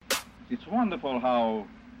It's wonderful how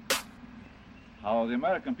the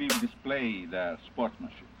American people display their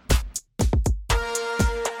sportsmanship.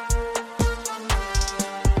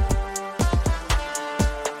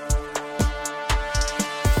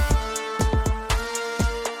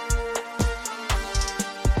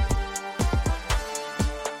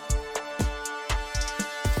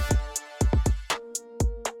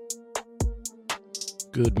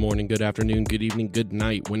 Good morning, good afternoon, good evening, good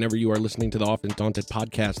night. Whenever you are listening to the Often Daunted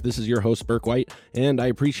Podcast, this is your host, Burke White, and I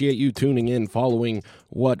appreciate you tuning in following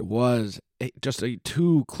what was just a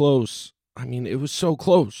too close. I mean, it was so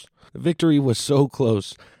close. The victory was so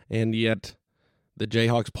close, and yet the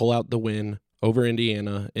Jayhawks pull out the win over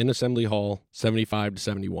Indiana in Assembly Hall,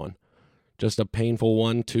 75-71. Just a painful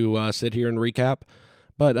one to sit here and recap.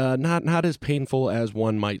 But not as painful as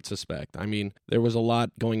one might suspect. I mean, there was a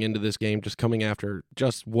lot going into this game, just coming after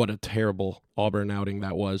just what a terrible Auburn outing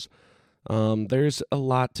that was. There's a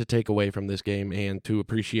lot to take away from this game and to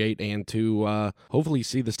appreciate and to hopefully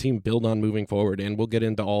see this team build on moving forward. And we'll get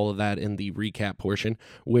into all of that in the recap portion,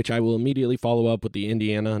 which I will immediately follow up with the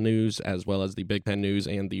Indiana news as well as the Big Ten news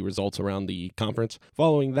and the results around the conference.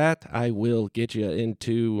 Following that, I will get you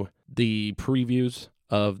into the previews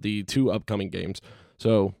of the two upcoming games.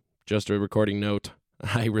 So, just a recording note,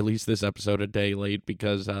 I released this episode a day late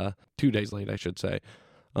because, 2 days late, I should say.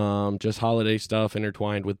 Just holiday stuff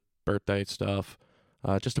intertwined with birthday stuff.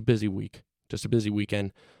 Just a busy week, just a busy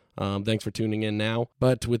weekend. Thanks for tuning in now.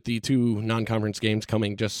 But with the two non-conference games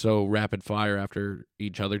coming just so rapid fire after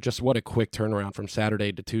each other, just what a quick turnaround from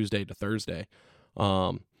Saturday to Tuesday to Thursday.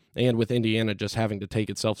 And with Indiana just having to take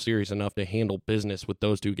itself serious enough to handle business with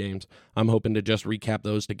those two games, I'm hoping to just recap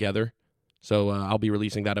those together. So I'll be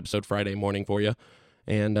releasing that episode Friday morning for you.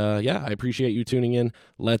 And I appreciate you tuning in.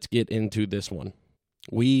 Let's get into this one.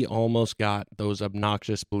 We almost got those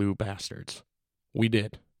obnoxious blue bastards. We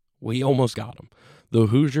did. We almost got them. The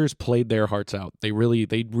Hoosiers played their hearts out. They really,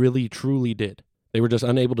 truly did. They were just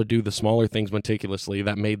unable to do the smaller things meticulously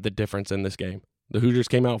that made the difference in this game. The Hoosiers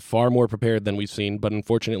came out far more prepared than we've seen, but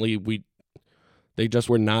unfortunately, they just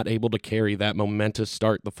were not able to carry that momentous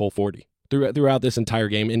start the full 40. Throughout this entire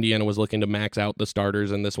game, Indiana was looking to max out the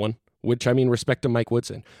starters in this one, which, I mean, respect to Mike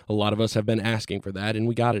Woodson. A lot of us have been asking for that, and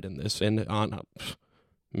we got it in this. And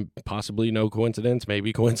possibly no coincidence,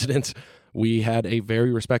 maybe coincidence, we had a very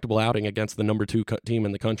respectable outing against the number 2 team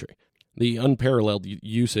in the country. The unparalleled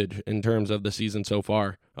usage in terms of the season so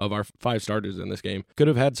far of our 5 starters in this game could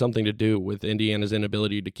have had something to do with Indiana's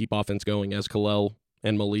inability to keep offense going as Kalel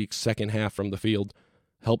and Malik's second half from the field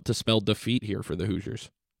helped to spell defeat here for the Hoosiers.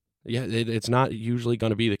 Yeah, it's not usually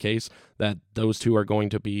going to be the case that those two are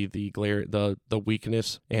going to be the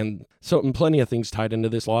weakness, and so plenty of things tied into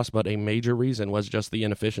this loss, but a major reason was just the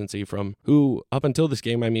inefficiency from who, up until this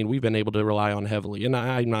game, I mean, we've been able to rely on heavily, and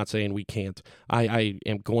I'm not saying we can't. I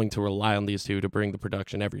am going to rely on these two to bring the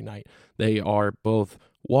production every night. They are both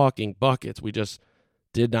walking buckets. We just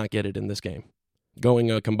did not get it in this game.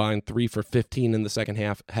 Going a combined 3 for 15 in the second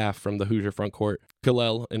half from the Hoosier front court.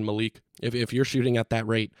 Kalel and Malik, if you're shooting at that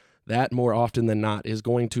rate, that more often than not is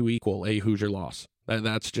going to equal a Hoosier loss.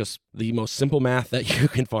 That's just the most simple math that you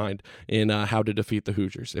can find in how to defeat the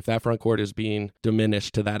Hoosiers. If that front court is being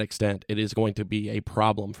diminished to that extent, it is going to be a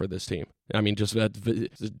problem for this team. I mean,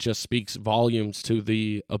 it just speaks volumes to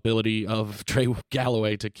the ability of Trey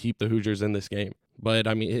Galloway to keep the Hoosiers in this game. But,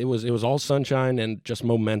 I mean, it was all sunshine and just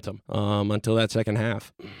momentum until that second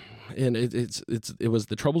half. And it was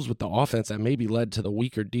the troubles with the offense that maybe led to the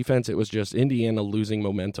weaker defense. It was just Indiana losing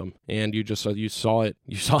momentum, and you saw it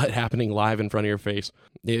happening live in front of your face.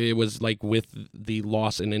 It was like with the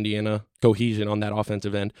loss in Indiana cohesion on that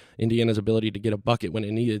offensive end, Indiana's ability to get a bucket when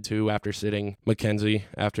it needed to after sitting McKenzie.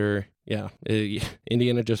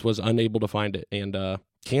 Indiana just was unable to find it, and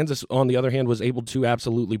Kansas, on the other hand, was able to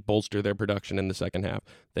absolutely bolster their production in the second half.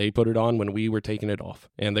 They put it on when we were taking it off,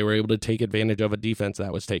 and they were able to take advantage of a defense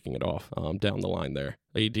that was taking it off down the line there.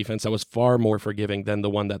 A defense that was far more forgiving than the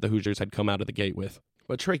one that the Hoosiers had come out of the gate with.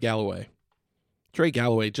 But Trey Galloway,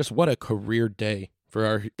 just what a career day for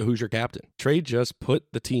our Hoosier captain. Trey just put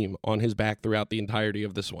the team on his back throughout the entirety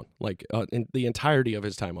of this one, in the entirety of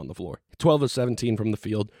his time on the floor. 12 of 17 from the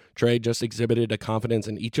field. Trey just exhibited a confidence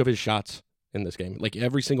in each of his shots in this game, like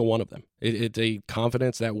every single one of them. It's a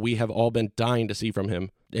confidence that we have all been dying to see from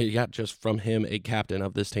him. Just from him, a captain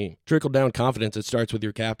of this team. Trickle-down confidence, it starts with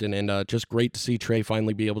your captain, and just great to see Trey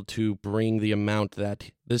finally be able to bring the amount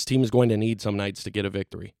that this team is going to need some nights to get a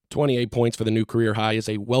victory. 28 points for the new career high is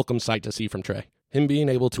a welcome sight to see from Trey. Him being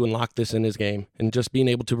able to unlock this in his game and just being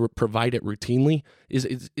able to provide it routinely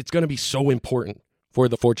it's going to be so important for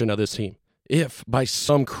the fortune of this team. if by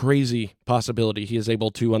some crazy possibility he is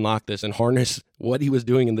able to unlock this and harness what he was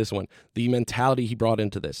doing in this one, the mentality he brought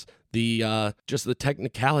into this, the just the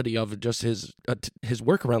technicality of just his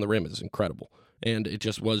work around the rim is incredible, and it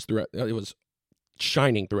just was it was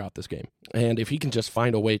shining throughout this game. And if he can just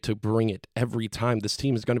find a way to bring it every time, this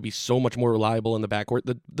team is going to be so much more reliable in the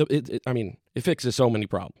backcourt. It fixes so many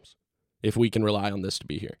problems if we can rely on this to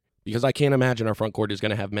be here, because I can't imagine our front court is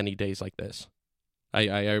going to have many days like this.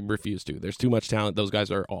 I refuse to. There's too much talent. Those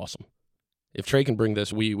guys are awesome. If Trey can bring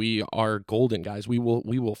this, we are golden, guys. We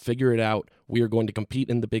will figure it out. We are going to compete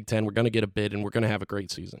in the Big Ten. We're going to get a bid, and we're going to have a great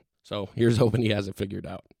season. So here's hoping he has it figured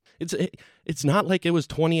out. It's not like it was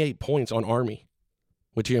 28 points on Army,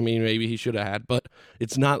 which, I mean, maybe he should have had, but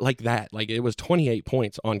it's not like that. Like, it was 28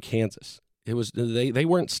 points on Kansas. It was they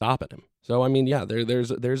weren't stopping him. So, I mean, yeah,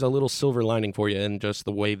 there's a little silver lining for you in just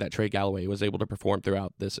the way that Trey Galloway was able to perform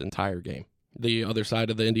throughout this entire game. The other side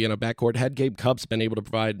of the Indiana backcourt, had Gabe Cupps been able to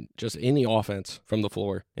provide just any offense from the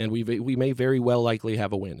floor, and we may very well likely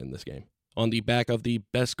have a win in this game, on the back of the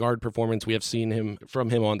best guard performance we have seen from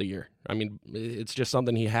him on the year. I mean, it's just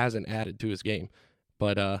something he hasn't added to his game.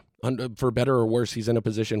 But for better or worse, he's in a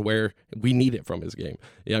position where we need it from his game.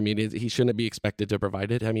 Yeah, I mean, he shouldn't be expected to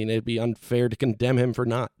provide it. I mean, it'd be unfair to condemn him for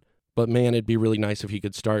not. But, man, it'd be really nice if he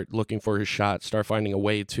could start looking for his shot, start finding a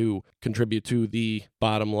way to contribute to the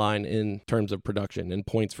bottom line in terms of production and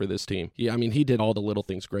points for this team. Yeah, I mean, he did all the little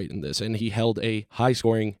things great in this, and he held a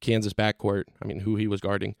high-scoring Kansas backcourt, I mean, who he was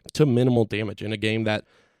guarding, to minimal damage in a game that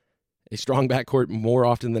a strong backcourt, more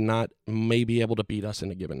often than not, may be able to beat us in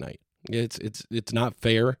a given night. It's not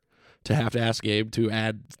fair to have to ask Gabe to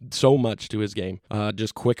add so much to his game,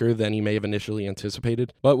 just quicker than he may have initially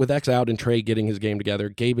anticipated. But with X out and Trey getting his game together,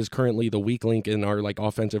 Gabe is currently the weak link in our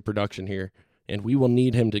offensive production here, and we will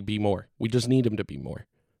need him to be more. We just need him to be more.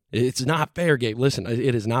 It's not fair, Gabe. Listen,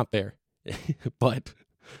 it is not fair. But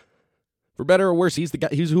for better or worse, he's the guy.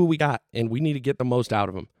 He's who we got, and we need to get the most out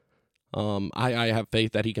of him. I have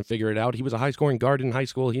faith that he can figure it out. He was a high-scoring guard in high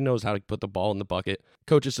school. He knows how to put the ball in the bucket.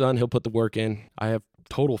 Coach's son, he'll put the work in. I have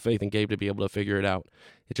total faith in Gabe to be able to figure it out.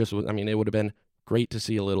 It just was, I mean, it would have been great to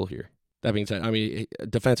see a little here. That being said, I mean,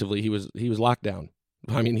 defensively, he was locked down.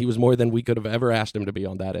 I mean, he was more than we could have ever asked him to be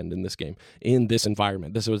on that end in this game, in this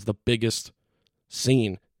environment. This was the biggest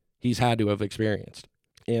scene he's had to have experienced,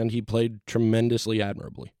 and he played tremendously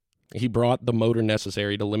admirably. He brought the motor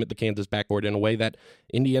necessary to limit the Kansas backcourt in a way that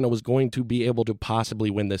Indiana was going to be able to possibly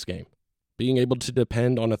win this game. Being able to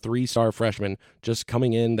depend on a 3-star freshman just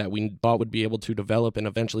coming in that we thought would be able to develop and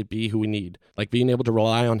eventually be who we need, like being able to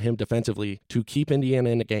rely on him defensively to keep Indiana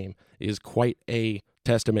in a game, is quite a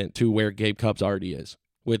testament to where Gabe Cupps already is.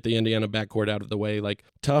 With the Indiana backcourt out of the way,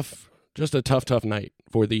 just a tough night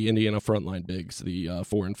for the Indiana frontline bigs, the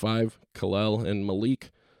 4 and 5, Kalel and Malik.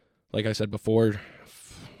 Like I said before,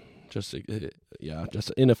 just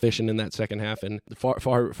inefficient in that second half, and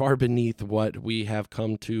far beneath what we have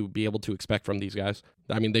come to be able to expect from these guys.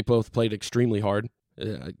 I mean, they both played extremely hard.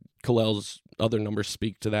 Kalel's other numbers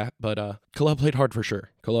speak to that, but Kalel played hard for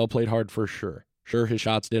sure. Sure, his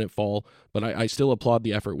shots didn't fall, but I still applaud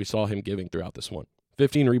the effort we saw him giving throughout this one.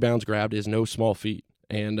 15 rebounds grabbed is no small feat,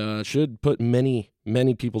 and should put many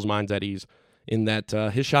people's minds at ease in that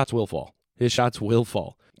his shots will fall.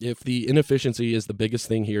 If the inefficiency is the biggest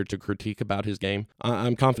thing here to critique about his game,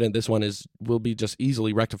 I'm confident this one will be just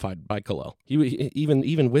easily rectified by Kalel.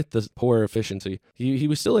 Even with the poor efficiency, he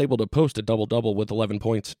was still able to post a double-double with 11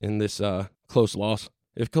 points in this close loss.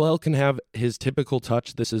 If Kalel can have his typical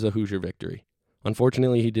touch, this is a Hoosier victory.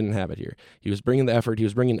 Unfortunately, he didn't have it here. He was bringing the effort. He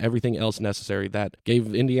was bringing everything else necessary that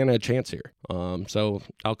gave Indiana a chance here. So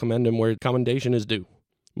I'll commend him where commendation is due.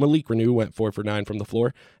 Malik Renew went 4 for 9 from the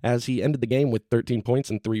floor as he ended the game with 13 points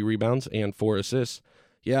and 3 rebounds and 4 assists.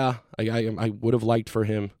 Yeah, I would have liked for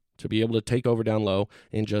him to be able to take over down low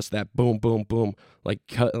and just that boom, boom, boom, like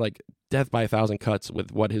death by 1,000 cuts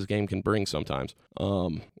with what his game can bring sometimes.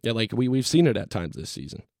 We've seen it at times this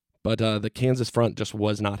season. But the Kansas front just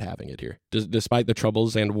was not having it here. Despite the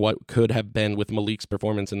troubles and what could have been with Malik's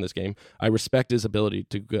performance in this game, I respect his ability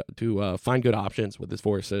to find good options with his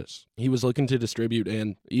 4 assists. He was looking to distribute,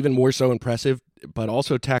 and even more so impressive, but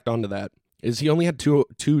also tacked onto that, is he only had two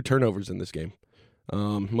turnovers in this game.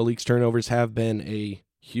 Malik's turnovers have been a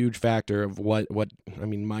huge factor of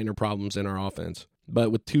minor problems in our offense.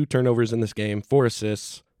 But with 2 turnovers in this game, 4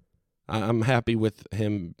 assists, I'm happy with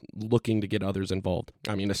him looking to get others involved.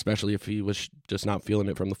 I mean, especially if he was just not feeling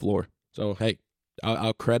it from the floor. So, hey,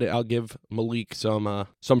 I'll give Malik some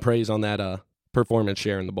praise on that performance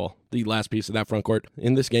sharing the ball. The last piece of that front court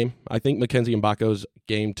in this game, I think Mackenzie Mbako's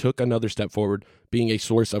game took another step forward, being a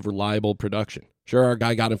source of reliable production. Sure, our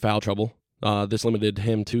guy got in foul trouble. This limited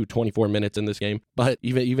him to 24 minutes in this game. But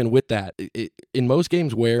even with that, in most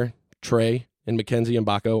games where Trey and Mackenzie and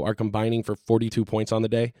Baco are combining for 42 points on the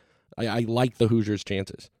day, I like the Hoosiers'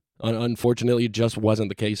 chances. Unfortunately, it just wasn't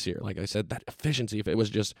the case here. Like I said, that efficiency, if it was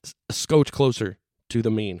just a scotch closer to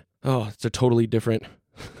the mean, it's a totally different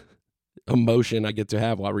emotion I get to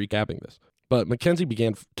have while recapping this. But Mackenzie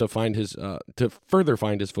began to further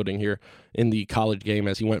find his footing here in the college game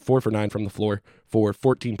as he went 4 for 9 from the floor for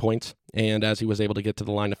 14 points, and as he was able to get to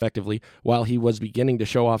the line effectively, while he was beginning to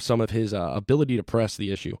show off some of his ability to press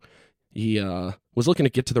the issue. He was looking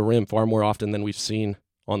to get to the rim far more often than we've seen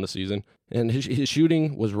on the season, and his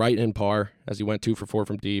shooting was right in par as he went 2 for 4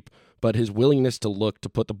 from deep, but his willingness to look to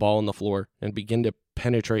put the ball on the floor and begin to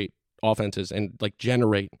penetrate offenses and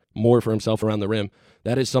generate more for himself around the rim,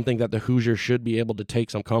 that is something that the Hoosiers should be able to take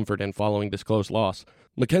some comfort in following this close loss.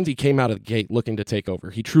 Mackenzie came out of the gate looking to take over.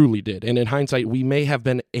 He truly did. And in hindsight, we may have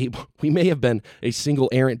been a single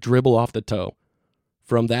errant dribble off the toe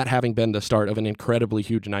from that having been the start of an incredibly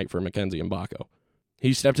huge night for Mackenzie and Baco.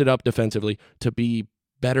 He stepped it up defensively to be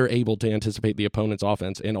better able to anticipate the opponent's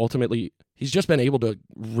offense, and ultimately, he's just been able to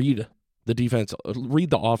read the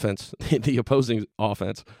offense, the opposing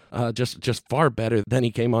offense, just far better than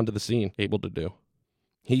he came onto the scene able to do.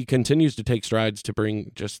 He continues to take strides to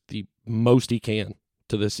bring just the most he can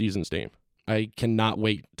to this season's team. I cannot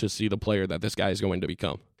wait to see the player that this guy is going to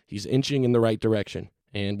become. He's inching in the right direction,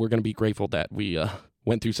 and we're going to be grateful that we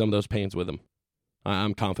went through some of those pains with him.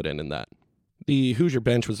 I'm confident in that. The Hoosier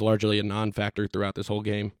bench was largely a non-factor throughout this whole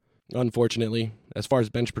game. Unfortunately, as far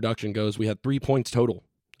as bench production goes, we had 3 points total,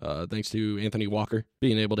 thanks to Anthony Walker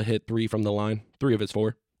being able to hit 3 from the line, 3 of his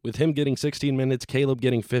 4. With him getting 16 minutes, Caleb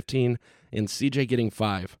getting 15, and CJ getting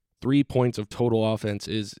 5. 3 points of total offense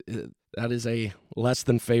is a less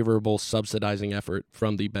than favorable subsidizing effort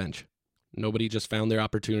from the bench. Nobody just found their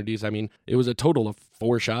opportunities. I mean, it was a total of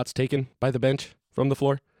 4 shots taken by the bench from the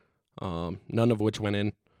floor, none of which went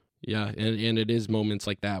in. Yeah, and it is moments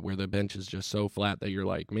like that where the bench is just so flat that you're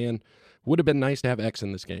like, man, would have been nice to have X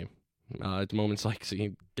in this game. It's moments like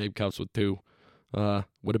seeing Gabe Cuffs with 2.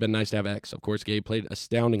 Would have been nice to have X. Of course, Gabe played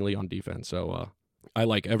astoundingly on defense, so I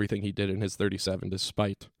like everything he did in his 37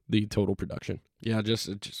 despite the total production. Yeah, just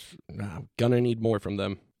gonna need more from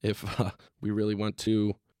them if we really want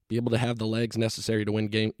to be able to have the legs necessary to win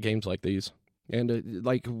games like these. And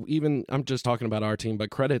even I'm just talking about our team,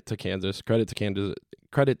 but credit to Kansas.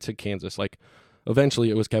 Like, eventually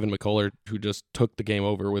it was Kevin McCullough who just took the game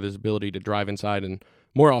over with his ability to drive inside and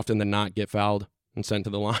more often than not get fouled and sent to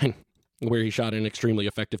the line, where he shot an extremely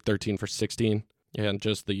effective 13 for 16. And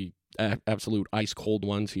just the absolute ice cold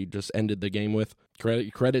ones he just ended the game with.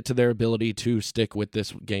 Credit to their ability to stick with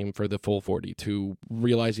this game for the full 40, to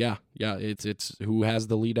realize, it's who has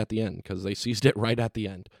the lead at the end, because they seized it right at the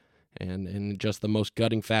end. And in just the most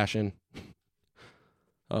gutting fashion,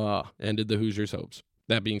 ended the Hoosiers' hopes.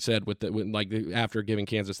 That being said, after giving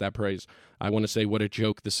Kansas that praise, I want to say what a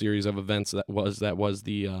joke the series of events that was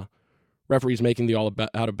the referees making the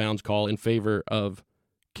out of bounds call in favor of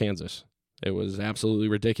Kansas. It was absolutely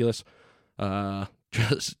ridiculous.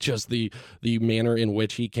 Just the manner in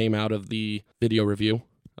which he came out of the video review.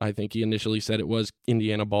 I think he initially said it was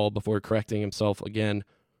Indiana ball before correcting himself again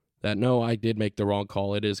that, no, I did make the wrong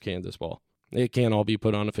call. It is Kansas ball. It can't all be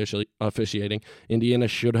put on officiating. Indiana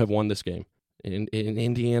should have won this game. And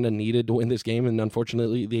Indiana needed to win this game, and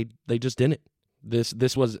unfortunately, they just didn't.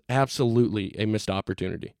 This was absolutely a missed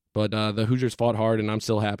opportunity. But the Hoosiers fought hard, and I'm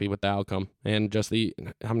still happy with the outcome. And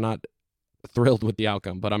I'm not thrilled with the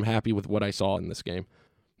outcome, but I'm happy with what I saw in this game.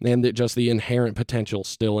 And just the inherent potential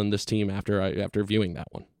still in this team after viewing that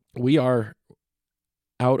one. We are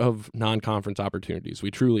out of non-conference opportunities.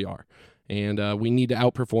 We truly are. And we need to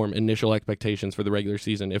outperform initial expectations for the regular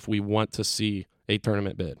season if we want to see a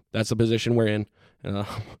tournament bid. That's the position we're in.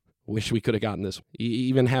 Wish we could have gotten this.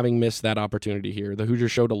 Even having missed that opportunity here, the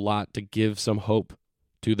Hoosiers showed a lot to give some hope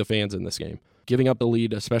to the fans in this game. Giving up the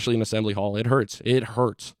lead, especially in Assembly Hall, it hurts. It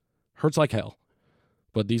hurts. Hurts like hell.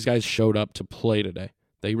 But these guys showed up to play today.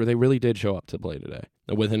 They really did show up to play today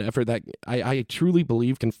with an effort that I truly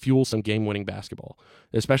believe can fuel some game-winning basketball,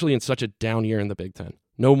 especially in such a down year in the Big Ten.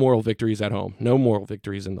 No moral victories at home. No moral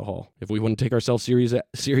victories in the Hall. If we want to take ourselves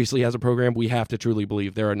seriously as a program, we have to truly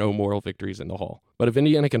believe there are no moral victories in the Hall. But if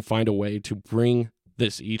Indiana can find a way to bring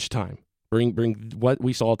this each time, bring what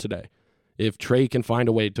we saw today, if Trey can find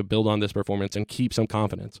a way to build on this performance and keep some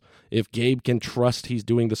confidence, if Gabe can trust he's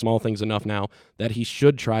doing the small things enough now that he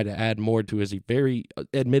should try to add more to his very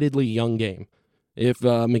admittedly young game, if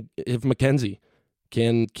Mackenzie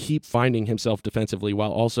can keep finding himself defensively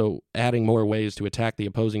while also adding more ways to attack the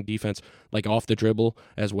opposing defense, like off the dribble,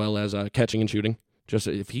 as well as catching and shooting. Just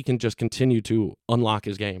if he can just continue to unlock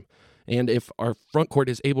his game. And if our front court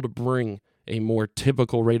is able to bring a more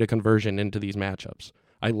typical rate of conversion into these matchups,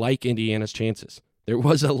 I like Indiana's chances. There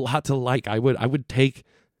was a lot to like. I would take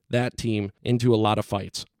that team into a lot of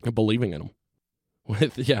fights, believing in them.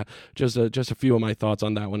 With just a few of my thoughts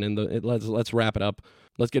on that one. And let's wrap it up.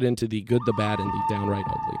 Let's get into the good, the bad, and the downright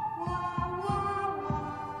ugly.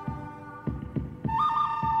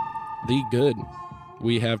 The good.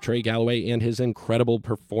 We have Trey Galloway and his incredible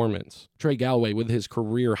performance. Trey Galloway with his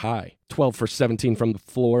career high, 12 for 17 from the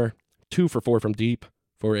floor, 2 for 4 from deep,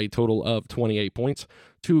 for a total of 28 points.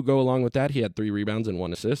 To go along with that, he had 3 rebounds and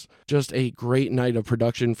 1 assist. Just a great night of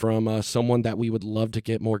production from someone that we would love to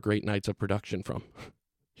get more great nights of production from.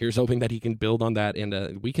 Here's hoping that he can build on that,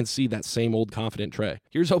 and we can see that same old confident Trey.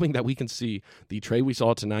 Here's hoping that we can see the Trey we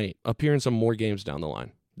saw tonight appear in some more games down the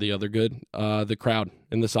line. The other good, the crowd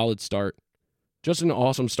and the solid start. Just an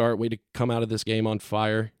awesome start, way to come out of this game on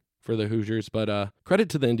fire for the Hoosiers, but credit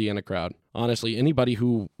to the Indiana crowd. Honestly, anybody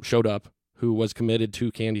who showed up, who was committed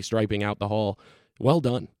to candy striping out the hall, well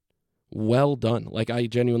done. Well done. Like, I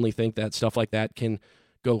genuinely think that stuff like that can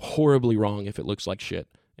go horribly wrong if it looks like shit.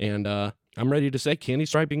 And I'm ready to say candy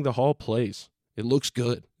striping the hall plays. It looks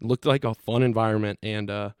good. It looked like a fun environment. And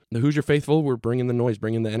the Hoosier faithful were bringing the noise,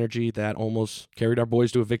 bringing the energy that almost carried our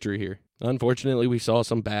boys to a victory here. Unfortunately, we saw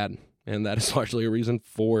some bad, and that is largely a reason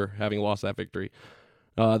for having lost that victory.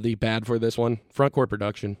 The bad for this one, front court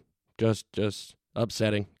production. Just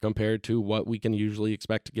upsetting compared to what we can usually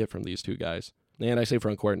expect to get from these two guys. And I say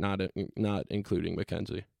front court, not including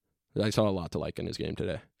McKenzie. I saw a lot to like in his game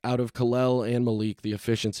today. Out of Kalel and Malik, the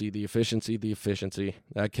efficiency,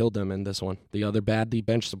 that killed them in this one. The other bad, the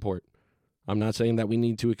bench support. I'm not saying that we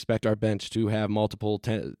need to expect our bench to have multiple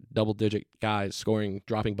double-digit guys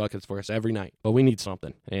dropping buckets for us every night, but we need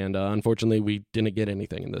something. And unfortunately, we didn't get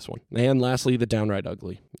anything in this one. And lastly, the downright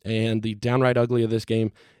ugly. And the downright ugly of this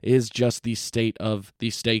game is just the state of the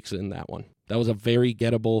stakes in that one. That was a very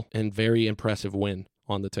gettable and very impressive win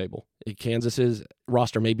on the table. Kansas's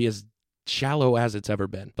roster may be as shallow as it's ever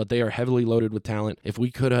been, but they are heavily loaded with talent. If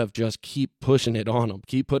we could have just keep putting it on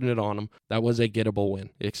them, that was a gettable win,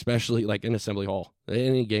 especially like in Assembly Hall.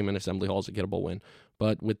 Any game in Assembly Hall is a gettable win.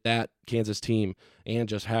 But with that Kansas team and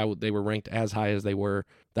just how they were ranked as high as they were,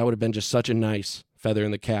 that would have been just such a nice feather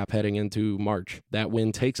in the cap heading into March. That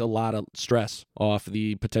win takes a lot of stress off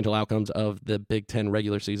the potential outcomes of the Big Ten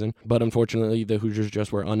regular season, but unfortunately the Hoosiers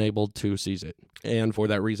just were unable to seize it. And for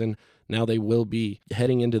that reason, now they will be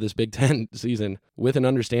heading into this Big Ten season with an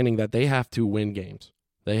understanding that they have to win games.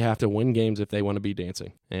 They have to win games if they want to be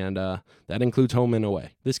dancing, and that includes home and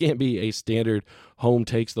away. This can't be a standard home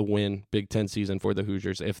takes the win Big Ten season for the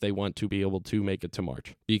Hoosiers if they want to be able to make it to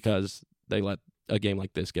March, because they let a game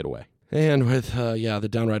like this get away. And with, the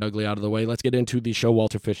downright ugly out of the way, let's get into the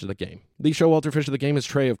Showalter fish of the game. The Showalter fish of the game is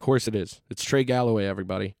Trey, of course it is. It's Trey Galloway,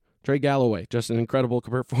 everybody. Trey Galloway, just an incredible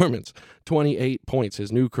performance. 28 points,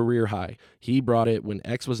 his new career high. He brought it when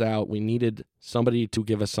X was out. We needed somebody to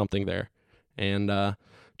give us something there. And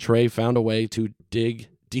Trey found a way to dig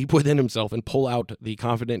deep within himself and pull out the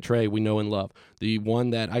confident Trey we know and love. The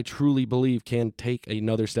one that I truly believe can take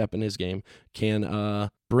another step in his game, can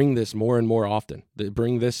bring this more and more often.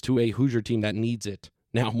 Bring this to a Hoosier team that needs it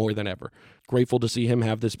now more than ever. Grateful to see him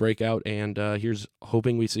have this breakout, and here's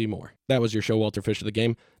hoping we see more. That was your Showalter fish of the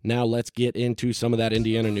game. Now let's get into some of that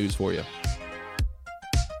Indiana news for you.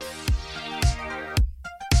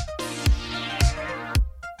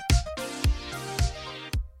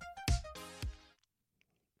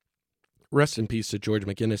 Rest in peace to George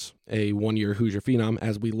McGinnis, a one-year Hoosier phenom,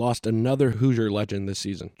 as we lost another Hoosier legend this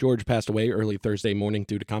season. George passed away early Thursday morning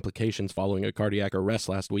due to complications following a cardiac arrest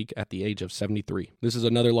last week at the age of 73. This is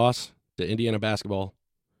another loss to Indiana basketball,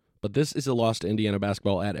 but this is a loss to Indiana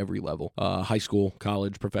basketball at every level. High school,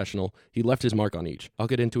 college, professional. He left his mark on each. I'll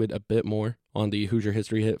get into it a bit more on the Hoosier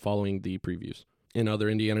History Hit following the previews. In other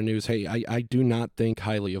Indiana news, hey, I do not think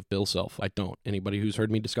highly of Bill Self. I don't. Anybody who's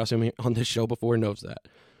heard me discuss him on this show before knows that.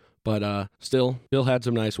 But still, Bill had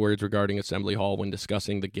some nice words regarding Assembly Hall when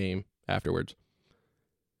discussing the game afterwards.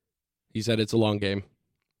 He said it's a long game.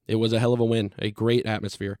 It was a hell of a win, a great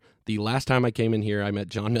atmosphere. The last time I came in here, I met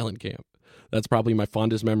John Mellencamp. That's probably my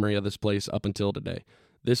fondest memory of this place up until today.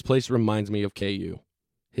 This place reminds me of KU.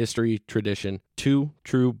 History, tradition, 2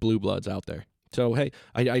 true blue bloods out there. So, hey,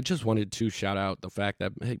 I just wanted to shout out the fact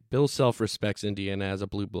that, hey, Bill Self respects Indiana as a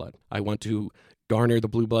blue blood. I want to garner the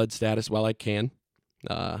blue blood status while I can.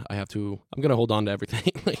 I'm going to hold on to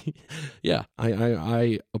everything. Yeah,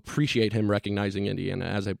 I appreciate him recognizing Indiana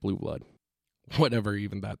as a blue blood, whatever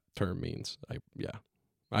even that term means.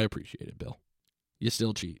 I appreciate it, Bill. You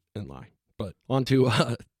still cheat and lie. But on to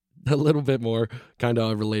a little bit more kind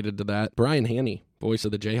of related to that. Brian Haney, voice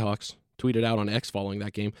of the Jayhawks, tweeted out on X following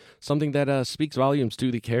that game, something that speaks volumes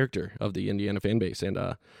to the character of the Indiana fan base. And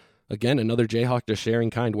again, another Jayhawk just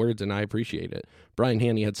sharing kind words, and I appreciate it. Brian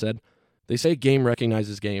Haney had said, "They say game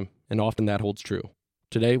recognizes game, and often that holds true.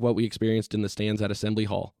 Today, what we experienced in the stands at Assembly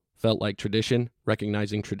Hall felt like tradition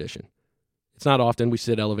recognizing tradition. It's not often we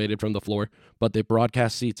sit elevated from the floor, but the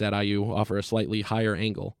broadcast seats at IU offer a slightly higher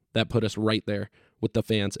angle that put us right there with the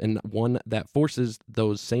fans, and one that forces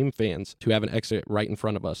those same fans to have an exit right in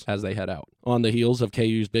front of us as they head out." On the heels of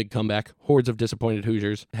KU's big comeback, hordes of disappointed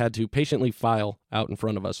Hoosiers had to patiently file out in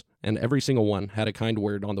front of us, and every single one had a kind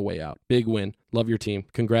word on the way out. "Big win. Love your team.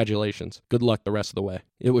 Congratulations. Good luck the rest of the way."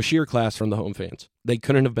 It was sheer class from the home fans. They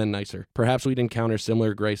couldn't have been nicer. Perhaps we'd encounter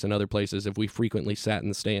similar grace in other places if we frequently sat in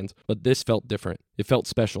the stands, but this felt different. It felt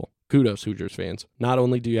special. Kudos, Hoosiers fans. Not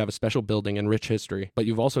only do you have a special building and rich history, but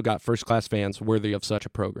you've also got first-class fans worthy of such a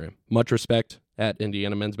program. Much respect at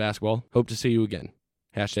Indiana men's basketball. Hope to see you again.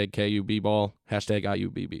 #KUBBall,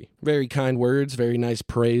 #IUBB. Very kind words, very nice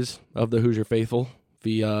praise of the Hoosier faithful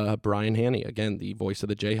via Brian Haney, again, the voice of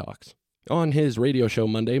the Jayhawks. On his radio show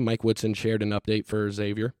Monday, Mike Woodson shared an update for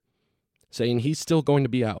Xavier, saying he's still going to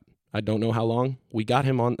be out. "I don't know how long. We got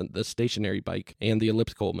him on the stationary bike and the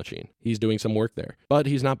elliptical machine. He's doing some work there, but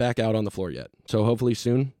he's not back out on the floor yet. So hopefully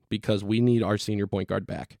soon, because we need our senior point guard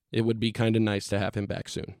back. It would be kind of nice to have him back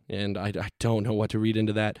soon." And I don't know what to read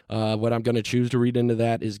into that. What I'm going to choose to read into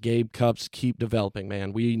that is Gabe Cupps, keep developing,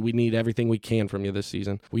 man. We need everything we can from you this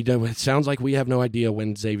season. It sounds like we have no idea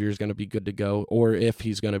when Xavier's going to be good to go or if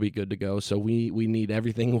he's going to be good to go. So we need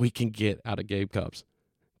everything we can get out of Gabe Cupps.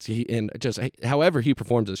 And just however he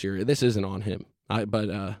performs this year, this isn't on him.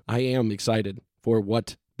 But I am excited for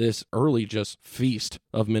what this early just feast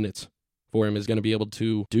of minutes for him is going to be able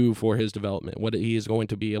to do for his development, what he is going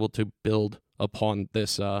to be able to build upon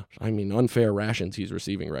this, unfair rations he's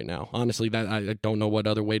receiving right now. Honestly, that I don't know what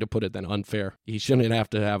other way to put it than unfair. He shouldn't have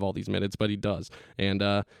to have all these minutes, but he does. And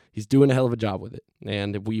he's doing a hell of a job with it.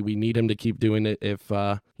 And we need him to keep doing it if,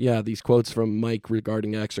 these quotes from Mike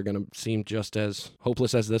regarding X are going to seem just as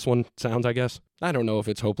hopeless as this one sounds, I guess. I don't know if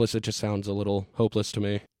it's hopeless. It just sounds a little hopeless to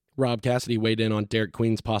me. Rob Cassidy weighed in on Derek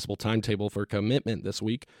Queen's possible timetable for commitment this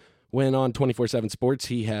week, when on 24/7 Sports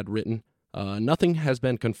he had written, "Nothing has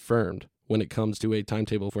been confirmed when it comes to a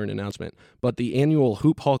timetable for an announcement, but the annual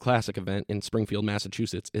Hoop Hall Classic event in Springfield,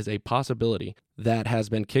 Massachusetts is a possibility that has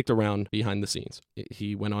been kicked around behind the scenes."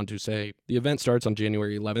 He went on to say, "The event starts on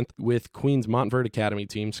January 11th, with Queen's Montverde Academy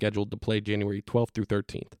team scheduled to play January 12th through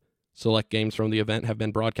 13th. Select games from the event have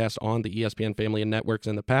been broadcast on the ESPN family and networks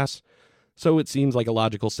in the past, so it seems like a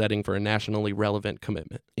logical setting for a nationally relevant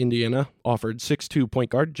commitment." Indiana offered 6'2" point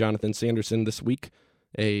guard Jonathan Sanderson this week,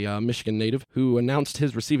 a Michigan native, who announced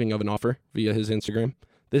his receiving of an offer via his Instagram.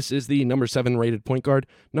 This is the number 7 rated point guard,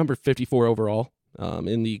 number 54 overall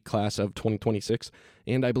in the class of 2026,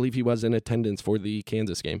 and I believe he was in attendance for the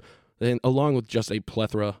Kansas game, and along with just a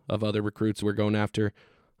plethora of other recruits we're going after.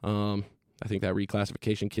 I think that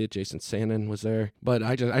reclassification kid, Jason Sannon, was there. But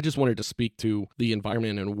I just wanted to speak to the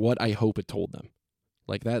environment and what I hope it told them.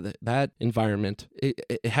 Like that environment,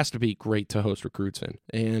 it has to be great to host recruits in.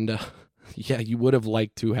 And you would have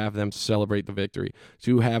liked to have them celebrate the victory,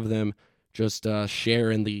 to have them just share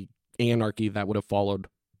in the anarchy that would have followed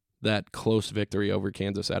that close victory over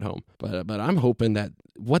Kansas at home. But I'm hoping that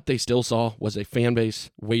what they still saw was a fan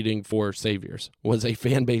base waiting for saviors, was a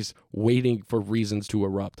fan base waiting for reasons to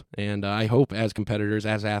erupt. And I hope as competitors,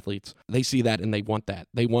 as athletes, they see that and they want that.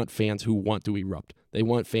 They want fans who want to erupt. They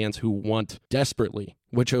want fans who want desperately,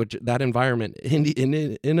 which that environment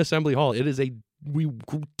in Assembly Hall, we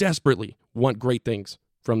desperately want great things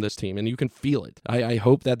from this team, and you can feel it. I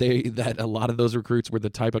hope that a lot of those recruits were the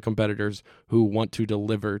type of competitors who want to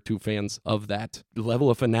deliver to fans of that level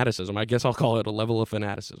of fanaticism. I guess I'll call it a level of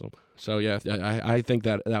fanaticism. So yeah, I think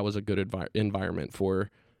that was a good environment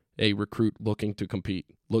for a recruit looking to compete,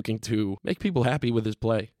 looking to make people happy with his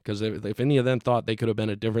play. Because if any of them thought they could have been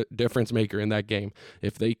a difference maker in that game,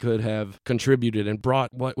 if they could have contributed and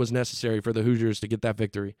brought what was necessary for the Hoosiers to get that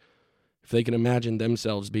victory, if they can imagine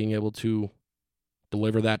themselves being able to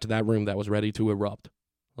deliver that to that room that was ready to erupt.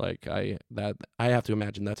 Like I have to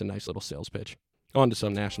imagine that's a nice little sales pitch. On to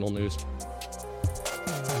some national news.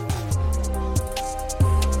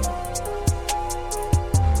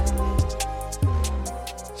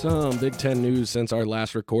 Some Big Ten news since our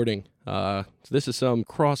last recording. This is some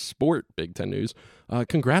cross-sport Big Ten news.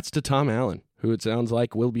 Congrats to Tom Allen, who it sounds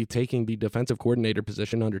like will be taking the defensive coordinator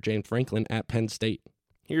position under James Franklin at Penn State.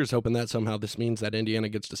 Here's hoping that somehow this means that Indiana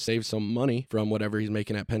gets to save some money from whatever he's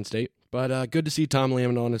making at Penn State. But good to see Tom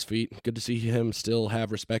landing on his feet. Good to see him still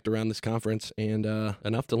have respect around this conference and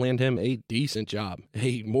enough to land him a decent job,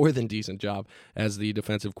 a more than decent job as the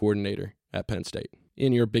defensive coordinator at Penn State.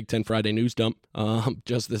 In your Big Ten Friday news dump,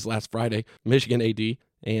 just this last Friday, Michigan AD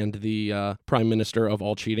and the prime minister of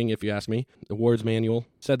all cheating, if you ask me, the Wards Manual,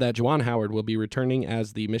 said that Juwan Howard will be returning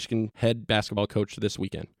as the Michigan head basketball coach this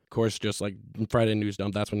weekend. Of course, just like Friday news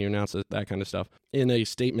dump, that's when you announce it, that kind of stuff. In a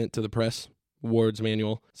statement to the press, Wards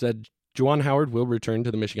Manual said Juwan Howard will return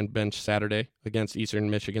to the Michigan bench Saturday against Eastern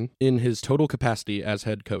Michigan in his total capacity as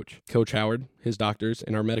head coach. Coach Howard, his doctors,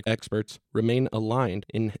 and our medical experts remain aligned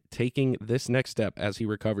in taking this next step as he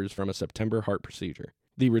recovers from a September heart procedure.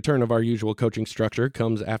 The return of our usual coaching structure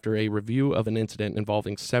comes after a review of an incident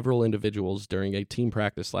involving several individuals during a team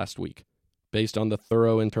practice last week. Based on the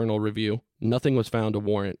thorough internal review, nothing was found to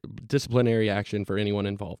warrant disciplinary action for anyone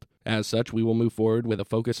involved. As such, we will move forward with a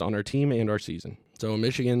focus on our team and our season. So a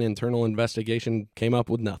Michigan internal investigation came up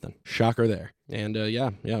with nothing. Shocker there. And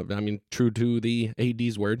true to the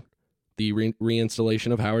AD's word, the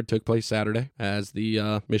reinstallation of Howard took place Saturday as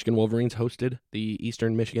the Michigan Wolverines hosted the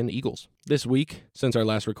Eastern Michigan Eagles. This week, since our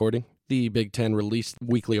last recording, the Big Ten released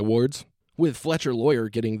weekly awards, with Fletcher Lawyer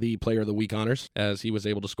getting the Player of the Week honors, as he was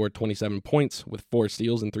able to score 27 points with 4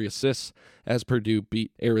 steals and 3 assists, as Purdue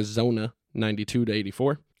beat Arizona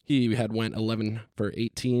 92-84. He had went 11 for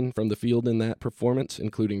 18 from the field in that performance,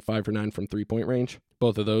 including 5 for 9 from three-point range.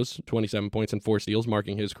 Both of those, 27 points and 4 steals,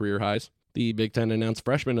 marking his career highs. The Big Ten announced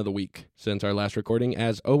Freshman of the Week since our last recording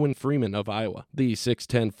as Owen Freeman of Iowa. The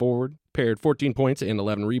 6'10 forward paired 14 points and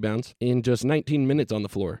 11 rebounds in just 19 minutes on the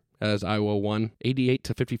floor, as Iowa won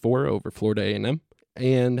 88-54 over Florida A&M.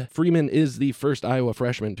 And Freeman is the first Iowa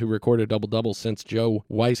freshman to record a double-double since Joe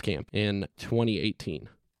Wieskamp in 2018.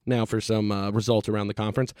 Now for some results around the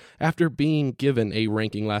conference. After being given a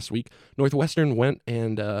ranking last week, Northwestern went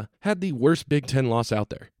and had the worst Big Ten loss out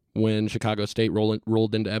there when Chicago State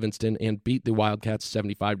rolled into Evanston and beat the Wildcats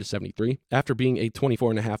 75-73. After being a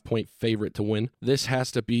 24.5-point favorite to win, this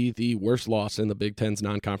has to be the worst loss in the Big Ten's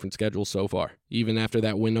non-conference schedule so far. Even after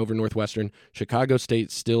that win over Northwestern, Chicago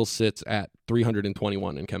State still sits at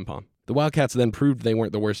 321 in KenPom. The Wildcats then proved they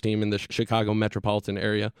weren't the worst team in the Chicago metropolitan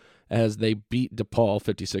area as they beat DePaul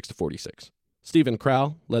 56-46. Stephen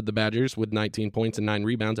Crowell led the Badgers with 19 points and 9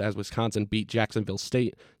 rebounds as Wisconsin beat Jacksonville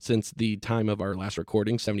State since the time of our last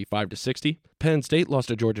recording, 75-60. Penn State lost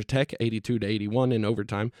to Georgia Tech 82-81 in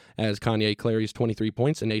overtime as Kanye Clary's 23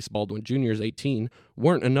 points and Ace Baldwin Jr.'s 18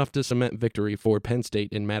 weren't enough to cement victory for Penn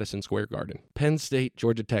State in Madison Square Garden. Penn State,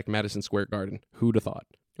 Georgia Tech, Madison Square Garden. Who'd have thought?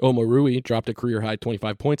 Oma Rui dropped a career-high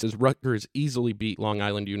 25 points as Rutgers easily beat Long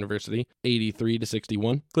Island University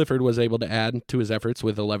 83-61. Clifford was able to add to his efforts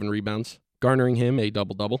with 11 rebounds, garnering him a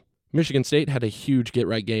double-double. Michigan State had a huge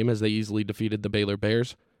get-right game as they easily defeated the Baylor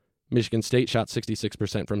Bears. Michigan State shot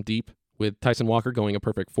 66% from deep, with Tyson Walker going a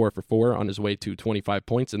perfect 4 for 4 on his way to 25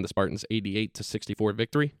 points in the Spartans' 88-64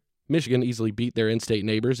 victory. Michigan easily beat their in-state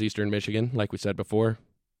neighbors, Eastern Michigan, like we said before.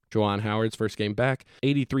 Juwan Howard's first game back,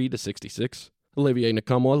 83-66. Olivier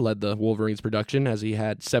Nkamhoua led the Wolverines' production as he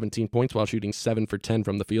had 17 points while shooting 7 for 10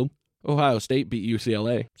 from the field. Ohio State beat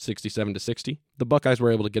UCLA 67-60. The Buckeyes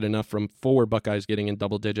were able to get enough from 4 Buckeyes getting in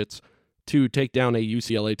double digits to take down a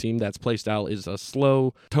UCLA team that's play style is a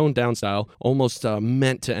slow, toned-down style, almost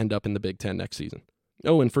meant to end up in the Big Ten next season.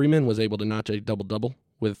 Owen Freeman was able to notch a double-double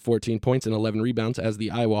with 14 points and 11 rebounds as the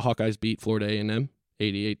Iowa Hawkeyes beat Florida A&M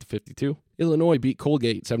 88-52. Illinois beat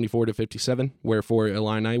Colgate 74-57, wherefore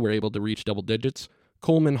Illini were able to reach double digits.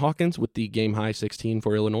 Coleman Hawkins with the game-high 16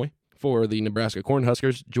 for Illinois. For the Nebraska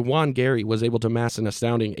Cornhuskers, Juwan Gary was able to amass an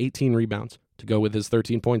astounding 18 rebounds to go with his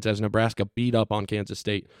 13 points as Nebraska beat up on Kansas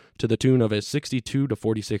State to the tune of a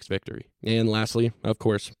 62-46 victory. And lastly, of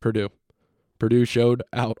course, Purdue. Purdue showed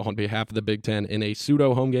out on behalf of the Big Ten in a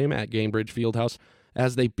pseudo-home game at Gainbridge Fieldhouse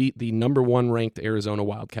as they beat the number 1 ranked Arizona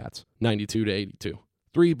Wildcats 92-82.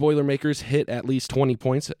 3 Boilermakers hit at least 20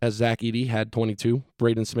 points as Zach Edey had 22,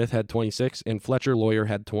 Braden Smith had 26, and Fletcher Lawyer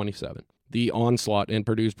had 27. The onslaught in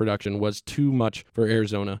Purdue's production was too much for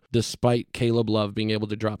Arizona, despite Caleb Love being able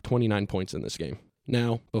to drop 29 points in this game.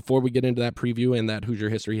 Now, before we get into that preview and that Hoosier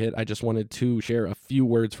History Hit, I just wanted to share a few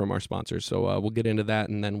words from our sponsors. So we'll get into that,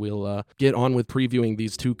 and then we'll get on with previewing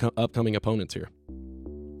these 2 upcoming opponents here.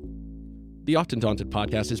 The Often Daunted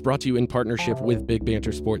Podcast is brought to you in partnership with Big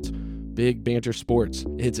Banter Sports. Big Banter Sports.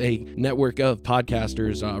 It's a network of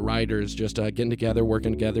podcasters, writers, just getting together,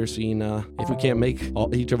 working together, seeing if we can't make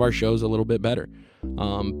each of our shows a little bit better.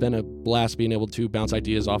 Been a blast being able to bounce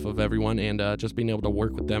ideas off of everyone and just being able to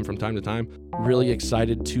work with them from time to time. Really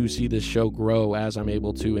excited to see this show grow as I'm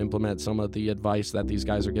able to implement some of the advice that these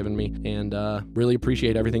guys are giving me, and really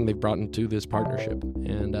appreciate everything they've brought into this partnership.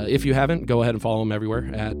 And if you haven't, go ahead and follow them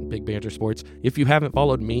everywhere at Big Banter Sports. If you haven't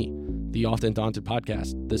followed me, the Often Daunted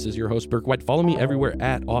Podcast, this is your host, Burke White. Follow me everywhere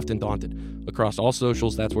at Often Daunted. Across all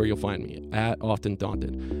socials, that's where you'll find me, at Often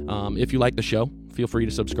Daunted. If you like the show, feel free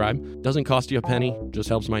to subscribe. Doesn't cost you a penny, just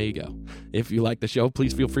helps my ego. If you like the show,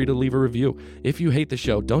 please feel free to leave a review. If you hate the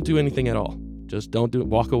show, don't do anything at all. Just don't do it,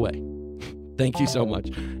 walk away. Thank you so much.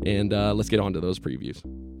 And let's get on to those previews.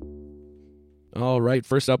 All right,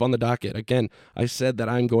 first up on the docket. Again, I said that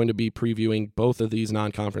I'm going to be previewing both of these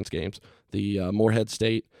non-conference games, the Morehead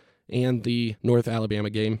State and the North Alabama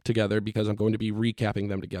game together, because I'm going to be recapping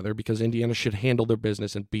them together, because Indiana should handle their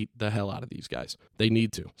business and beat the hell out of these guys. They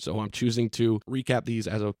need to. So I'm choosing to recap these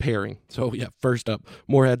as a pairing. So yeah, first up,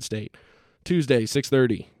 Morehead State. Tuesday,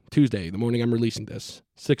 6:30. Tuesday, the morning I'm releasing this,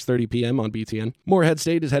 6:30 p.m. on BTN. Morehead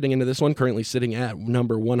State is heading into this one currently sitting at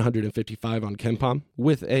number 155 on KenPom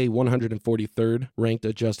with a 143rd ranked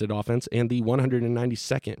adjusted offense and the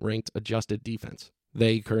 192nd ranked adjusted defense.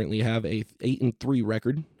 They currently have a 8-3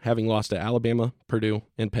 record, having lost to Alabama, Purdue,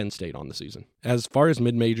 and Penn State on the season. As far as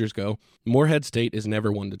mid-majors go, Morehead State is never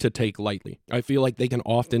one to take lightly. I feel like they can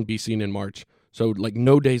often be seen in March, so like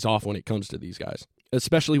no days off when it comes to these guys,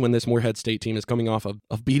 especially when this Morehead State team is coming off of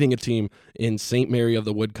beating a team in St. Mary of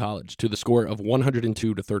the Wood College to the score of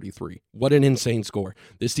 102-33. What an insane score.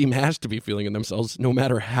 This team has to be feeling in themselves, no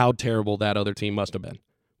matter how terrible that other team must have been.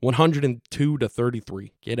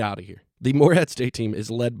 102-33. Get out of here. The Morehead State team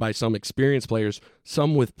is led by some experienced players,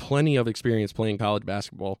 some with plenty of experience playing college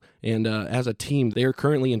basketball, and as a team, they are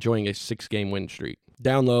currently enjoying a 6-game win streak.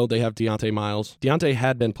 Down low, they have Deontay Miles. Deontay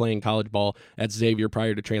had been playing college ball at Xavier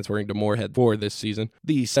prior to transferring to Morehead for this season.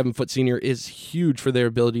 The 7-foot senior is huge for their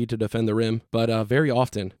ability to defend the rim, but very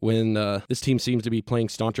often when this team seems to be playing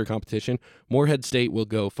stauncher competition, Morehead State will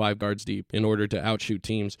go 5 guards deep in order to outshoot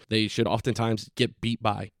teams they should oftentimes get beat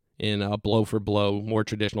by in a blow-for-blow, more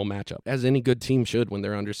traditional matchup, as any good team should when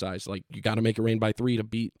they're undersized. Like, you got to make it rain by 3 to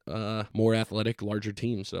beat more athletic, larger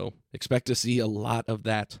teams. So expect to see a lot of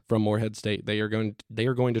that from Morehead State. They are going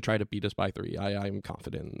to try to beat us by 3. I'm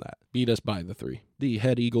confident in that. Beat us by the 3. The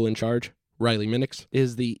head Eagle in charge, Riley Minix,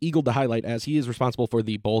 is the Eagle to highlight, as he is responsible for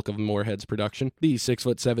the bulk of Morehead's production. The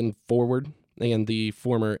 6'7" forward and the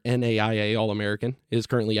former NAIA All-American is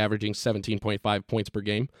currently averaging 17.5 points per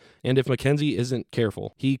game. And if McKenzie isn't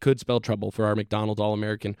careful, he could spell trouble for our McDonald's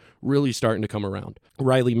All-American really starting to come around.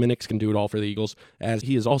 Riley Minix can do it all for the Eagles, as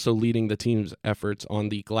he is also leading the team's efforts on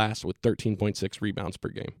the glass with 13.6 rebounds per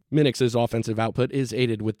game. Minix's offensive output is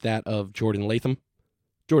aided with that of Jordan Latham.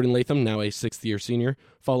 Jordan Latham, now a 6th-year senior,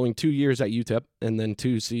 following 2 years at UTEP and then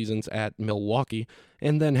 2 seasons at Milwaukee,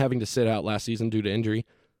 and then having to sit out last season due to injury.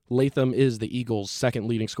 Latham is the Eagles' second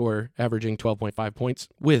leading scorer, averaging 12.5 points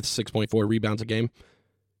with 6.4 rebounds a game.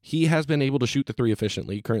 He has been able to shoot the 3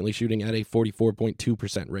 efficiently, currently shooting at a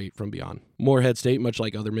 44.2% rate from beyond. Morehead State, much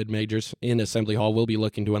like other mid-majors in Assembly Hall, will be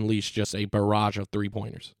looking to unleash just a barrage of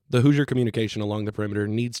 3-pointers. The Hoosier communication along the perimeter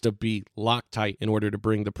needs to be locked tight in order to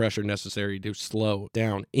bring the pressure necessary to slow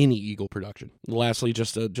down any Eagle production. Lastly,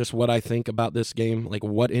 just what I think about this game, like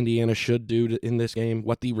what Indiana should do in this game,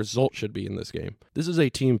 what the result should be in this game. This is a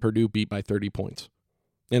team Purdue beat by 30 points.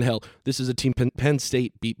 And hell, this is a team Penn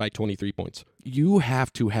State beat by 23 points. You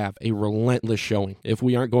have to have a relentless showing if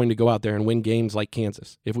we aren't going to go out there and win games like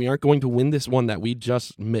Kansas. If we aren't going to win this one that we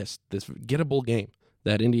just missed, this gettable game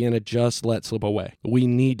that Indiana just let slip away, we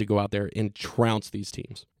need to go out there and trounce these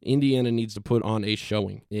teams. Indiana needs to put on a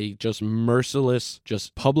showing, a just merciless,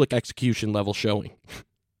 just public execution level showing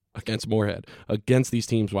against Morehead, against these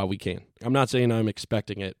teams while we can. I'm not saying I'm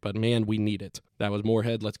expecting it, but man, we need it. That was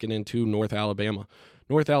Morehead. Let's get into North Alabama.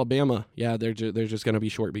 North Alabama, yeah, they're just going to be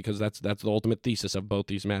short because that's the ultimate thesis of both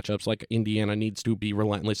these matchups. Like, Indiana needs to be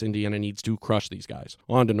relentless. Indiana needs to crush these guys.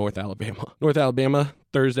 On to North Alabama. North Alabama,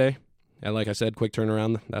 Thursday. And like I said, quick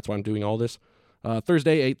turnaround. That's why I'm doing all this.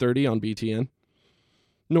 Thursday, 8:30 on BTN.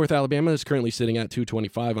 North Alabama is currently sitting at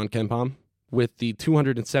 225 on KenPom with the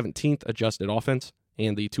 217th adjusted offense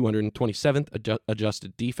and the 227th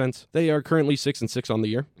adjusted defense. They are currently 6-6 on the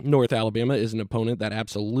year. North Alabama is an opponent that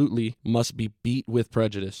absolutely must be beat with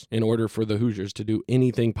prejudice in order for the Hoosiers to do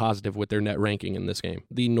anything positive with their net ranking in this game.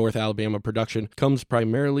 The North Alabama production comes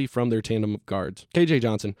primarily from their tandem of guards. KJ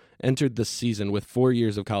Johnson entered the season with 4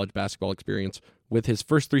 years of college basketball experience with his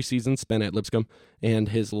first 3 seasons spent at Lipscomb and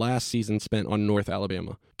his last season spent on North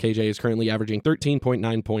Alabama. KJ is currently averaging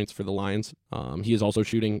 13.9 points for the Lions. He is also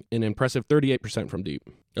shooting an impressive 38% from deep.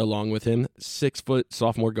 Along with him, 6-foot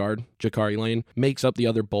sophomore guard Jakari Lane makes up the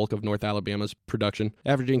other bulk of North Alabama's production,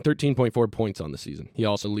 averaging 13.4 points on the season. He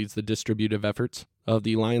also leads the distributive efforts of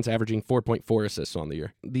the Lions, averaging 4.4 assists on the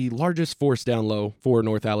year. The largest force down low for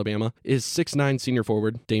North Alabama is 6'9" senior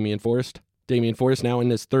forward Damian Forrest. Damian Forrest now in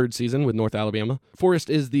his 3rd season with North Alabama. Forrest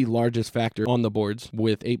is the largest factor on the boards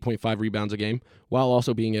with 8.5 rebounds a game, while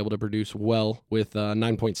also being able to produce well with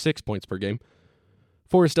 9.6 points per game.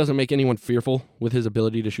 Forrest doesn't make anyone fearful with his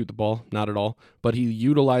ability to shoot the ball, not at all, but he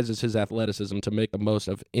utilizes his athleticism to make the most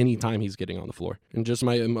of any time he's getting on the floor. And just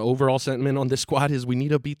my overall sentiment on this squad is we need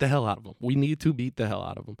to beat the hell out of them. We need to beat the hell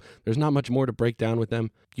out of them. There's not much more to break down with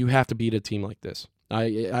them. You have to beat a team like this.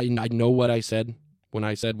 I know what I said when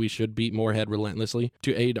I said we should beat Morehead relentlessly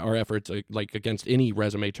to aid our efforts like against any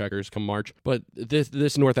resume checkers come March. But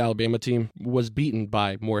this North Alabama team was beaten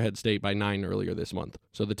by Morehead State by 9 earlier this month.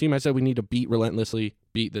 So the team I said we need to beat relentlessly,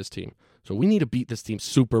 beat this team. So we need to beat this team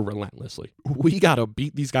super relentlessly. We got to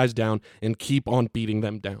beat these guys down and keep on beating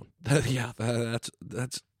them down. That's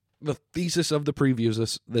the thesis of the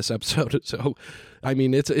previews this episode. So, I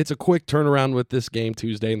mean, it's a quick turnaround with this game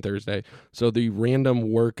Tuesday and Thursday. So the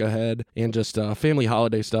random work ahead and just family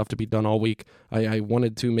holiday stuff to be done all week. I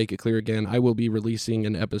wanted to make it clear again, I will be releasing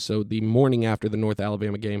an episode the morning after the North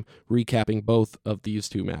Alabama game, recapping both of these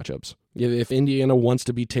 2 matchups. If Indiana wants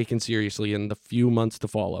to be taken seriously in the few months to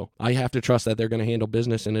follow, I have to trust that they're going to handle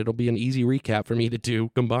business, and it'll be an easy recap for me to do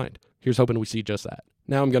combined. Here's hoping we see just that.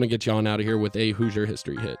 Now I'm going to get you on out of here with a Hoosier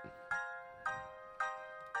History Hit.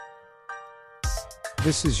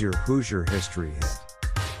 This is your Hoosier History Hit.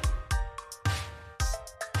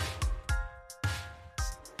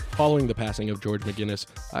 Following the passing of George McGinnis,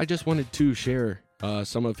 I just wanted to share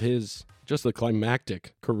some of just the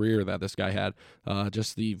climactic career that this guy had,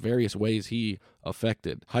 just the various ways he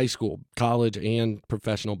affected high school, college, and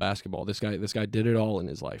professional basketball. This guy did it all in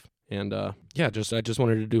his life. And I just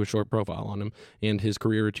wanted to do a short profile on him and his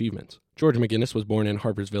career achievements. George McGinnis was born in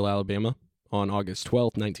Harpersville, Alabama on August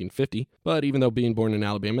 12, 1950. But even though being born in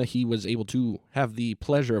Alabama, he was able to have the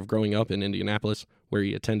pleasure of growing up in Indianapolis, where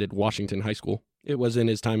he attended Washington High School. It was in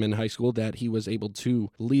his time in high school that he was able to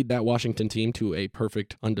lead that Washington team to a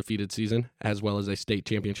perfect undefeated season, as well as a state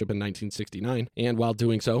championship in 1969. And while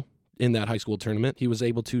doing so, in that high school tournament, he was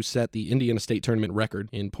able to set the Indiana State tournament record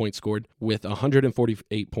in points scored with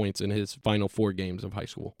 148 points in his final 4 games of high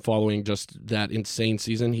school. Following just that insane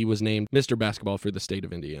season, he was named Mr. Basketball for the state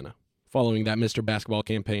of Indiana. Following that Mr. Basketball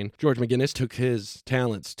campaign, George McGinnis took his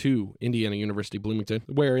talents to Indiana University Bloomington,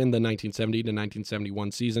 where in the 1970 to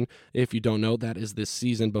 1971 season, if you don't know, that is the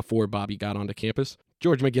season before Bobby got onto campus,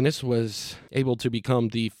 George McGinnis was able to become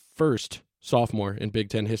the first sophomore in Big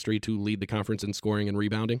Ten history to lead the conference in scoring and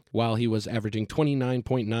rebounding, while he was averaging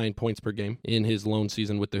 29.9 points per game in his lone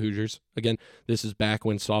season with the Hoosiers. Again, this is back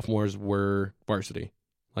when sophomores were varsity.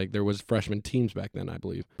 Like, there was freshman teams back then, I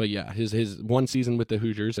believe. But yeah, his one season with the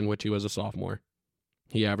Hoosiers, in which he was a sophomore,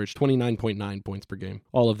 he averaged 29.9 points per game.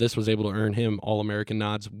 All of this was able to earn him All-American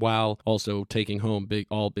nods while also taking home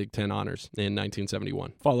all Big Ten honors in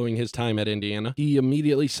 1971. Following his time at Indiana, he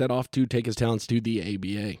immediately set off to take his talents to the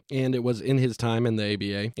ABA. And it was in his time in the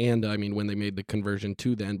ABA, and I mean when they made the conversion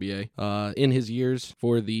to the NBA, in his years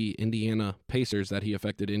for the Indiana Pacers that he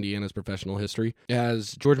affected Indiana's professional history,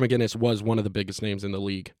 as George McGinnis was one of the biggest names in the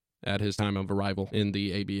league at his time of arrival in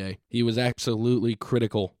the ABA. He was absolutely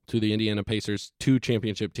critical to the Indiana Pacers' 2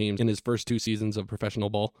 championship teams in his first 2 seasons of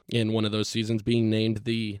professional ball, in one of those seasons being named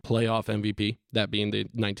the playoff MVP, that being the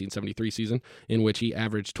 1973 season, in which he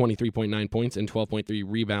averaged 23.9 points and 12.3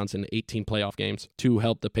 rebounds in 18 playoff games to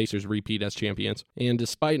help the Pacers repeat as champions. And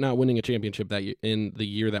despite not winning a championship that in the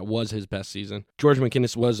year that was his best season, George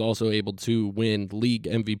McGinnis was also able to win league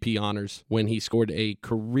MVP honors when he scored a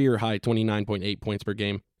career-high 29.8 points per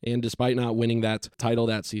game. And despite not winning that title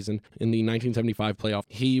that season, in the 1975 playoff,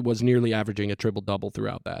 he was nearly averaging a triple-double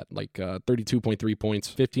throughout that, like 32.3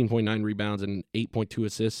 points, 15.9 rebounds, and 8.2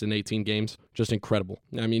 assists in 18 games. Just incredible.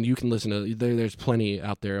 I mean, you can listen to, there's plenty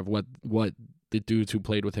out there of what the dudes who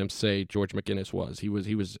played with him say George McGinnis was. He was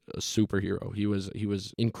a superhero. He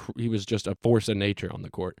was just a force of nature on the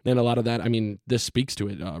court. And a lot of that, I mean, this speaks to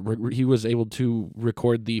it. He was able to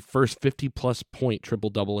record the first 50-plus point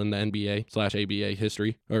triple-double in the NBA/ABA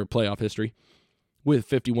history, or playoff history, with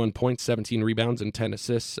 51 points, 17 rebounds, and 10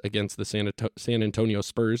 assists against the San Antonio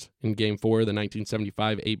Spurs in Game 4 of the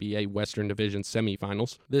 1975 ABA Western Division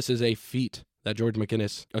semifinals. This is a feat that George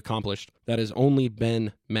McGinnis accomplished that has only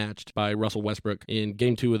been matched by Russell Westbrook in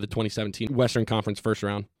Game 2 of the 2017 Western Conference first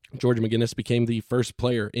round. George McGinnis became the first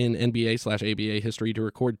player in NBA/ABA history to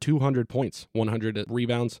record 200 points, 100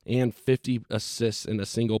 rebounds, and 50 assists in a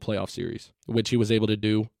single playoff series, which he was able to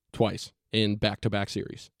do twice in back-to-back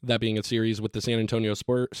series. That being a series with the San Antonio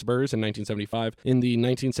Spurs in 1975, in the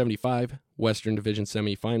 1975 Western Division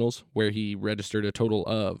semifinals, where he registered a total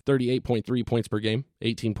of 38.3 points per game,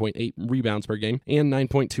 18.8 rebounds per game, and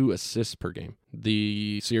 9.2 assists per game.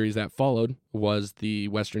 The series that followed was the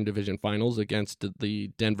Western Division Finals against the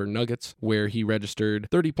Denver Nuggets, where he registered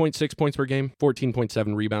 30.6 points per game,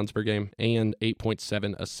 14.7 rebounds per game, and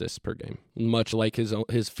 8.7 assists per game. Much like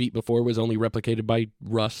his feat before was only replicated by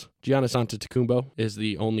Russ, Giannis Antetokounmpo is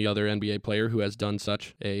the only other NBA player who has done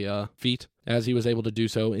such a feat, as he was able to do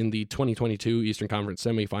so in the 2022 Eastern Conference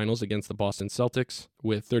semifinals against the Boston Celtics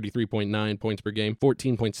with 33.9 points per game,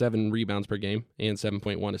 14.7 rebounds per game, and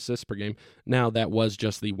 7.1 assists per game. Now, that was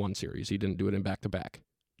just the one series. He didn't do it in back-to-back.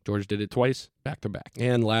 George did it twice, back-to-back.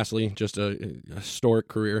 And lastly, just a historic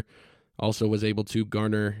career, also was able to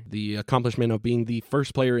garner the accomplishment of being the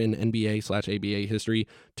first player in NBA/ABA history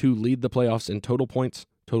to lead the playoffs in total points,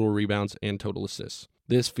 total rebounds, and total assists.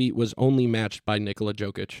 This feat was only matched by Nikola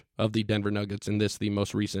Jokic of the Denver Nuggets in the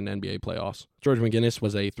most recent NBA playoffs. George McGinnis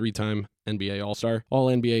was a 3-time NBA All-Star,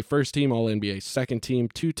 All-NBA First Team, All-NBA Second Team,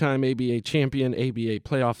 2-time ABA Champion, ABA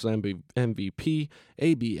Playoffs MVP,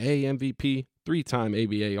 ABA MVP, 3-time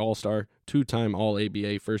ABA All-Star, 2-time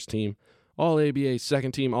All-ABA First Team, All-ABA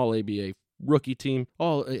Second Team, All-ABA Rookie Team,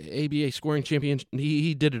 All-ABA Scoring Champion.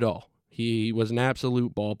 He did it all. He was an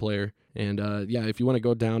absolute ball player. And if you want to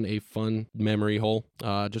go down a fun memory hole,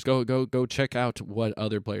 just go check out what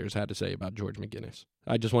other players had to say about George McGinnis.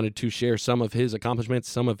 I just wanted to share some of his accomplishments,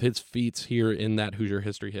 some of his feats here in that Hoosier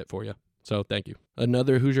History Hit for you. So thank you.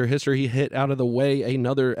 Another Hoosier History Hit out of the way,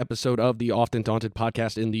 another episode of the Often Daunted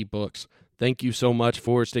Podcast in the books. Thank you so much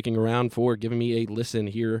for sticking around, for giving me a listen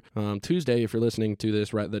here Tuesday, if you're listening to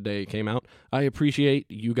this right the day it came out. I appreciate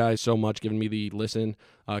you guys so much giving me the listen,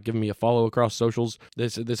 giving me a follow across socials.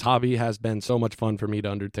 This hobby has been so much fun for me to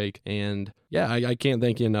undertake, and I can't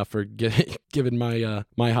thank you enough for giving my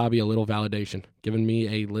hobby a little validation, giving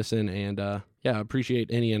me a listen, and I appreciate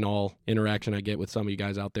any and all interaction I get with some of you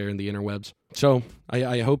guys out there in the interwebs. So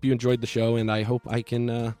I hope you enjoyed the show, and I hope I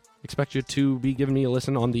can expect you to be giving me a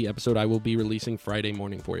listen on the episode I will be releasing Friday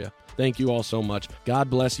morning for you. Thank you all so much. God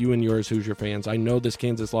bless you and yours, Hoosier fans. I know this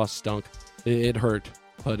Kansas loss stunk. It hurt,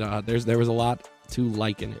 but there was a lot to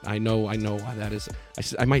like in it. I know that is,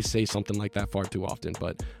 I might say something like that far too often,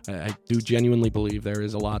 but I do genuinely believe there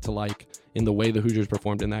is a lot to like in the way the Hoosiers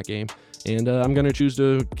performed in that game. And I'm going to choose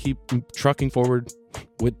to keep trucking forward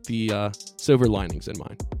with the silver linings in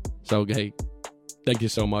mind. So, hey, thank you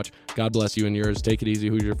so much. God bless you and yours. Take it easy,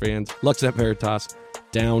 Hoosier fans. Lux et Veritas.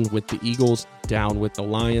 Down with the Eagles. Down with the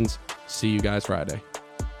Lions. See you guys Friday.